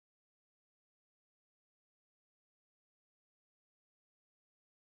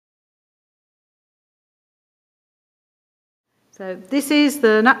So this is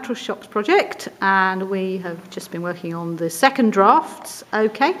the Natural Shocks project, and we have just been working on the second drafts.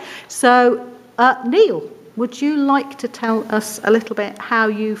 Okay, so Neil, would you like to tell us a little bit how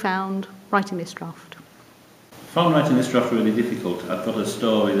you found writing this draft? I found writing this draft really difficult. I've got a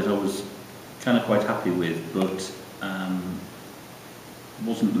story that I was kind of quite happy with, but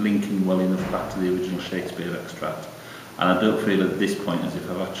wasn't linking well enough back to the original Shakespeare extract. And I don't feel at this point as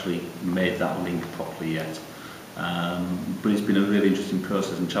if I've actually made that link properly yet. But it's been a really interesting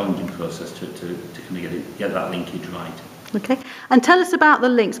process and challenging process to kind of get that linkage right. Okay, and tell us about the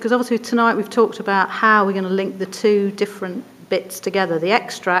links, because obviously tonight we've talked about how we're going to link the two different bits together, the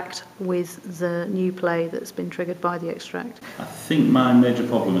extract with the new play that's been triggered by the extract. I think my major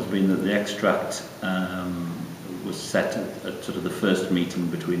problem has been that the extract was set at sort of the first meeting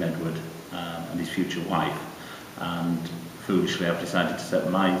between Edward and his future wife, and foolishly I've decided to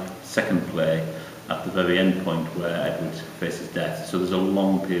set my second play at the very end point where Edward faces death. So there's a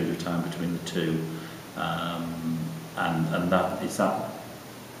long period of time between the two, and that it's that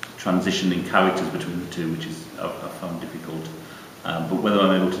transition in characters between the two which is I've found difficult. But whether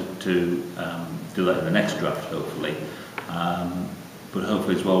I'm able to do that in the next draft, hopefully, but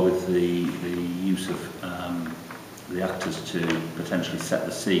hopefully as well with the use of the actors to potentially set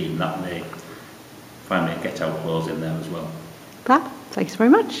the scene, that may find a get-out clause in there as well. Fab, thanks very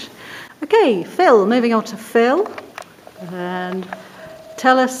much. Okay, Phil, moving on to Phil, and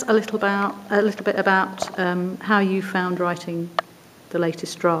tell us a little bit about how you found writing the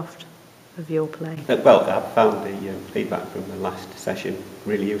latest draft of your play. Well, I found the feedback from the last session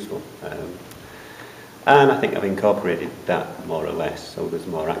really useful, and I think I've incorporated that more or less, so there's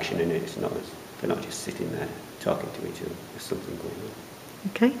more action in it. They're not just sitting there talking to each other, there's something going on.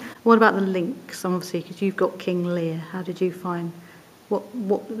 Okay, what about the links? Obviously, because you've got King Lear, how did you find,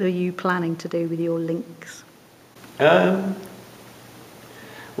 what are you planning to do with your links? Well,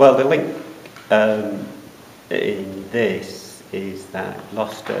 the link in this is that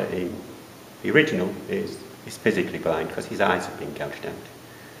Gloucester in the original is physically blind because his eyes have been gouged out,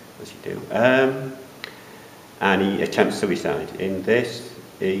 as you do, and he attempts suicide. In this,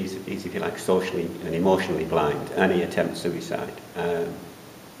 he's if you like socially and emotionally blind, and he attempts suicide,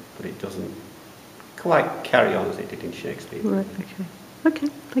 but it doesn't quite carry on as it did in Shakespeare. Right. Okay,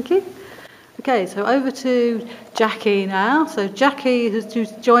 thank you. Okay, so over to Jackie now. So Jackie has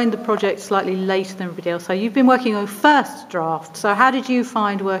joined the project slightly later than everybody else. So you've been working on first draft. So how did you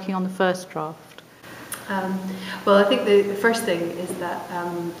find working on the first draft? Well, I think the first thing is that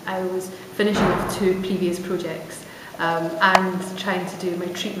I was finishing off two previous projects and trying to do my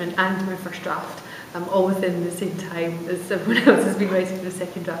treatment and my first draft all within the same time as everyone else has been writing for the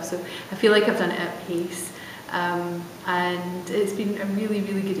second draft. So I feel like I've done it at pace. And it's been a really,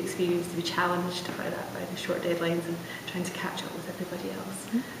 really good experience to be challenged by the short deadlines and trying to catch up with everybody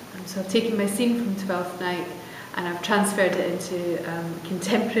else. So I've taken my scene from Twelfth Night and I've transferred it into a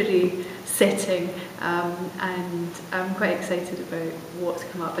contemporary setting, and I'm quite excited about what's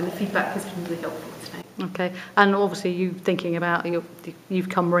come up, and the feedback has been really helpful tonight. Okay, and obviously you thinking about you've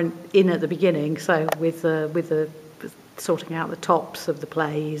come in at the beginning, so with the sorting out the tops of the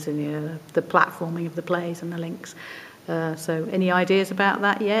plays and the platforming of the plays and the links. So any ideas about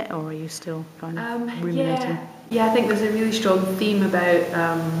that yet, or are you still kind of ruminating? Yeah, I think there's a really strong theme about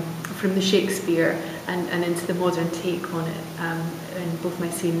from the Shakespeare and into the modern take on it in both my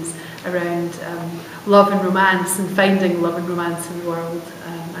scenes around love and romance and finding love and romance in the world,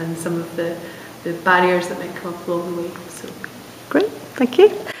 and some of the barriers that might come up along the way. So great, thank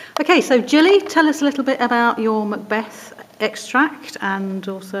you. Okay, so Gilly, tell us a little bit about your Macbeth extract and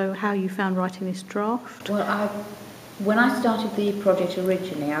also how you found writing this draft. Well, when I started the project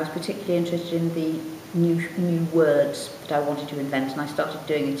originally, I was particularly interested in the new words that I wanted to invent, and I started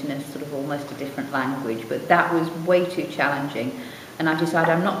doing it in a sort of almost a different language, but that was way too challenging, and I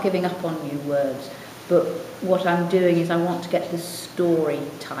decided I'm not giving up on new words, but what I'm doing is I want to get the story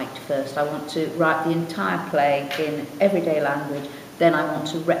tight first. I want to write the entire play in everyday language, then I want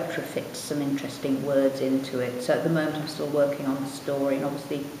to retrofit some interesting words into it. So at the moment I'm still working on the story, and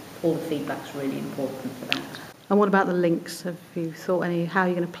obviously all the feedback's really important for that. And what about the links? Have you thought how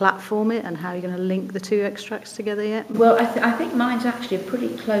you're going to platform it and how you're going to link the two extracts together yet? Well, I think mine's actually a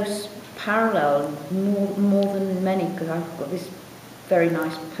pretty close parallel, more than many, because I've got this very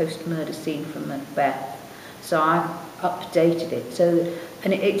nice post-murder scene from Macbeth. So I've updated it. So,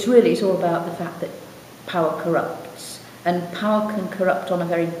 and it's all about the fact that power corrupts. And power can corrupt on a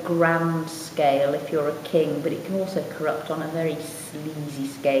very grand scale if you're a king, but it can also corrupt on a very sleazy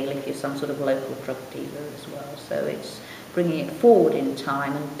scale if you're some sort of local drug dealer as well. So it's bringing it forward in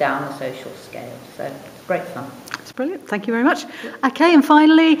time and down the social scale. So great fun. That's brilliant. Thank you very much. Okay, and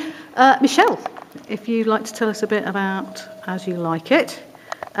finally, Michelle, if you'd like to tell us a bit about As You Like It,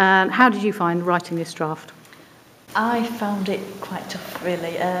 how did you find writing this draft? I found it quite tough,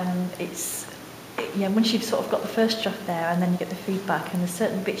 really. Once you've sort of got the first draft there and then you get the feedback and there's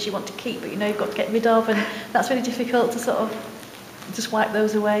certain bits you want to keep but you know you've got to get rid of, and that's really difficult to sort of just wipe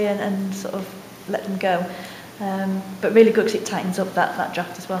those away and sort of let them go. But really good because it tightens up that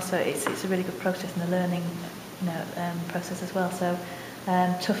draft as well, so it's a really good process and a learning process as well. So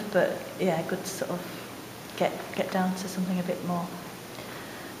tough, but yeah, good to sort of get down to something a bit more,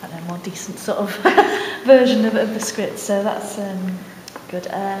 I don't know, more decent sort of version of the script. So that's good.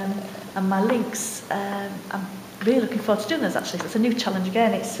 And my links, I'm really looking forward to doing those actually. So it's a new challenge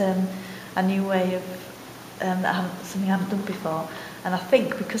again. It's a new way of something I haven't done before. And I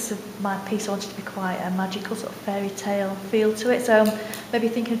think because of my piece, I wanted to be quite a magical sort of fairy tale feel to it. So maybe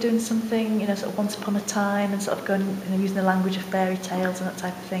thinking of doing something, sort of once upon a time and sort of going, using the language of fairy tales and that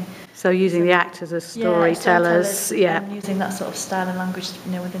type of thing. So using the actors as storytellers, and using that sort of style and language,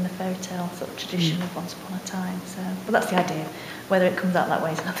 within the fairy tale sort of tradition of once upon a time. So, but that's the idea. Whether it comes out that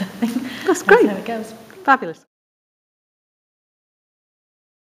way is another thing. That's great. How it goes. Fabulous.